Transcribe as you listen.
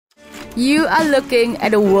You are looking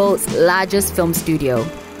at the world's largest film studio.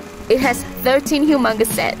 It has 13 humongous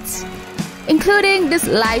sets, including this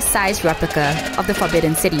life-size replica of the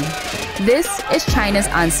Forbidden City. This is China's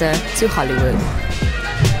answer to Hollywood.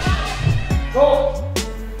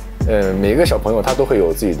 每个小朋友他都会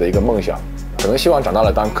有自己的一个梦想，可能希望长大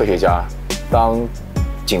了当科学家、当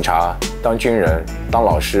警察、当军人、当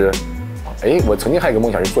老师。我曾经还有一个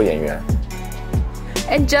梦想是做演员。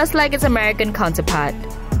And just like its American counterpart,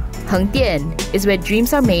 Hengdian is where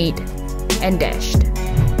dreams are made and dashed.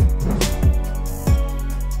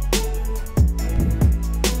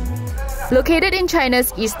 Located in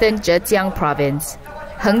China's eastern Zhejiang province,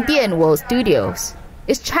 Hengdian World Studios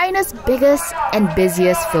is China's biggest and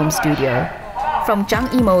busiest film studio. From Zhang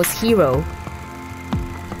Yimou's Hero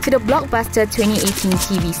to the blockbuster 2018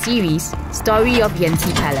 TV series Story of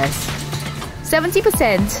Yanxi Palace,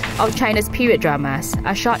 70% of China's period dramas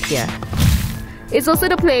are shot here. It's also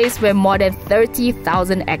the place where more than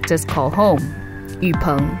 30,000 actors call home. Yu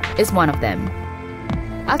Peng is one of them.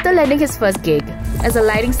 After landing his first gig as a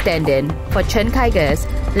lighting stand-in for Chen Kaige's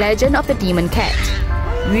Legend of the Demon Cat,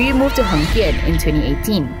 Yu moved to Hengdian in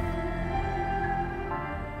 2018.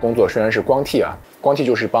 工作虽然是光替光替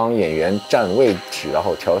就是帮演员站位置，然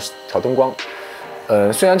后调灯光。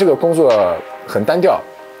虽然这个工作很单调，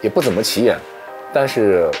也不怎么起眼，但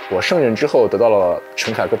是我胜任之后得到了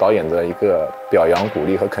陈凯歌导演的一个表扬、鼓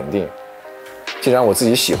励和肯定。既然我自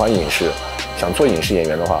己喜欢影视，想做影视演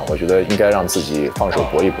员的话，我觉得应该让自己放手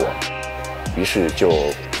搏一搏。于是就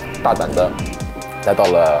大胆的来到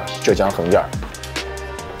了浙江横店。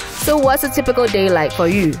So what's a typical day like for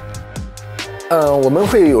you? 我们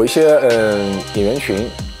会有一些演员群，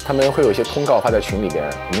他们会有一些通告发在群里边，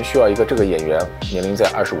我们需要一个这个演员年龄在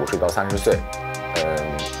25岁到30岁，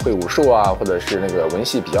会武术或者是那个文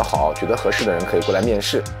戏比较好，觉得合适的人可以过来面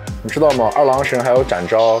试。你知道吗？二郎神还有展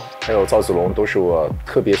昭还有赵子龙都是我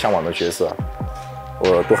特别向往的角色，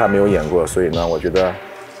我都还没有演过，所以呢，我觉得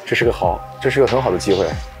这是个很好的机会。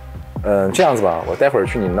这样子吧，我待会儿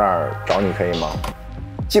去你那儿找你可以吗？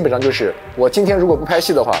基本上就是我今天如果不拍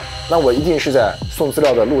戏的话，那我一定是在送资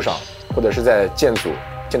料的路上，或者是在见组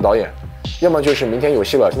见导演，要么就是明天有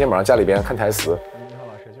戏了，今天晚上家里边看台词。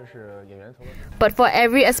But for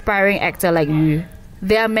every aspiring actor like Yu,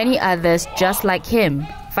 there are many others just like him,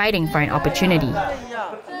 fighting for an opportunity.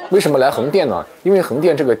 为什么来横店呢？因为横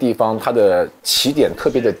店这个地方它的起点特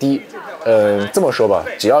别的低。这么说吧，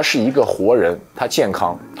只要是一个活人，他健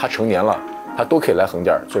康，他成年了，他都可以来横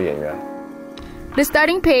店做演员。The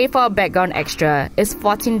starting pay for a background extra is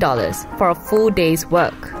 $14 for a full day's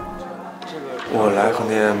work. 我来横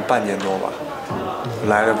店半年多吧，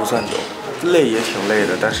来的不算久，累也挺累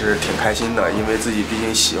的，但是挺开心的，因为自己毕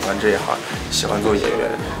竟喜欢这一行，喜欢做演员。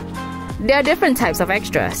There are different types of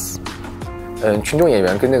extras. 群众演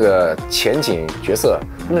员跟那个前景角色，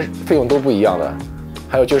他们费用都不一样的。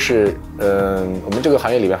还有就是，我们这个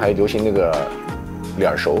行业里面还流行那个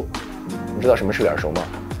脸熟，你知道什么是脸熟吗？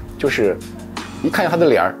就是一看他的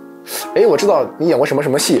脸儿，我知道你演过什么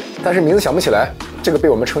什么戏，但是名字想不起来，这个被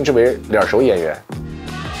我们称之为脸熟演员。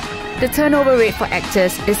The turnover rate for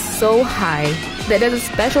actors is so high that there's a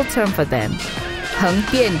special term for them,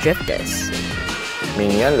 Hengdian drifters. 每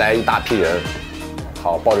年来一大批人，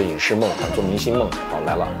好抱着影视梦，想做明星梦，好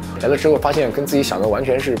来了之后发现跟自己想的完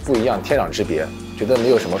全是不一样，天壤之别，觉得没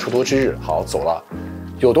有什么出头之日，好走了，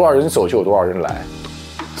有多少人走就有多少人来，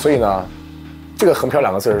所以呢，这个横漂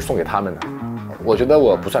2个字是送给他们的。我觉得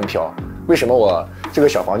我不算漂，为什么我这个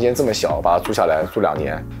小房间这么小，把它租下来租2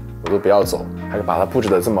年，我都不要走，还是把它布置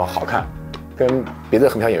得这么好看，跟别的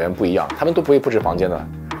横漂演员不一样，他们都不会布置房间的，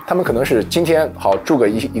他们可能是今天好住个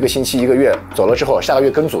一个星期1个月，走了之后下个月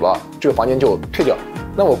跟组了，这个房间就退掉。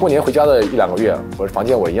那我过年回家的1、2个月，我房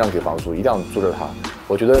间我一样给房租，一样租着它。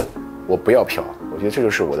我觉得我不要漂，我觉得这就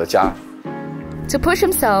是我的家。To push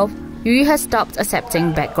himself, Yu has stopped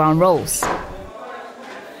accepting background roles.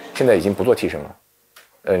 现在已经不做替身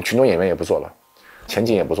了，群众演员也不做了，前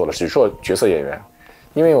景也不做了，只做角色演员。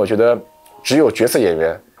因为我觉得只有角色演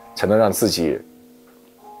员才能让自己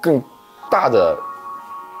更大的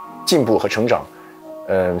进步和成长，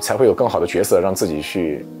才会有更好的角色让自己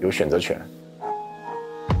去有选择权。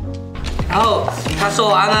然后他说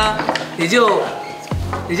完了，你就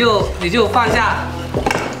放下，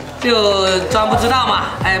就装不知道嘛，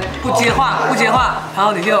不接话，然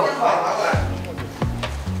后你就。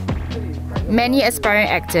Many aspiring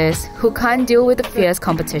actors who can't deal with the fierce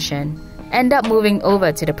competition end up moving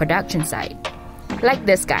over to the production side, like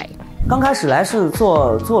this guy. 刚开始来是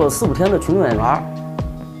做了4、5天的群众演员，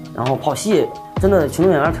然后跑戏，真的群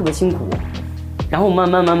众演员特别辛苦。然后慢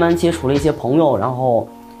慢接触了一些朋友，然后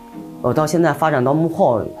到现在发展到幕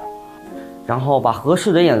后，然后把合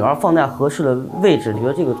适的演员放在合适的位置，觉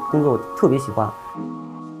得这个工作我特别喜欢。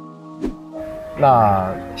那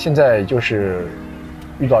现在就是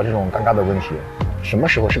遇到这种尴尬的问题，什么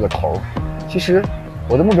时候是个头？其实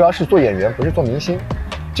我的目标是做演员，不是做明星，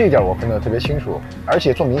这一点我分得特别清楚。而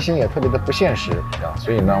且做明星也特别的不现实啊，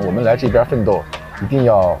所以呢，我们来这边奋斗，一定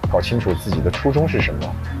要搞清楚自己的初衷是什么，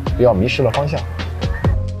不要迷失了方向。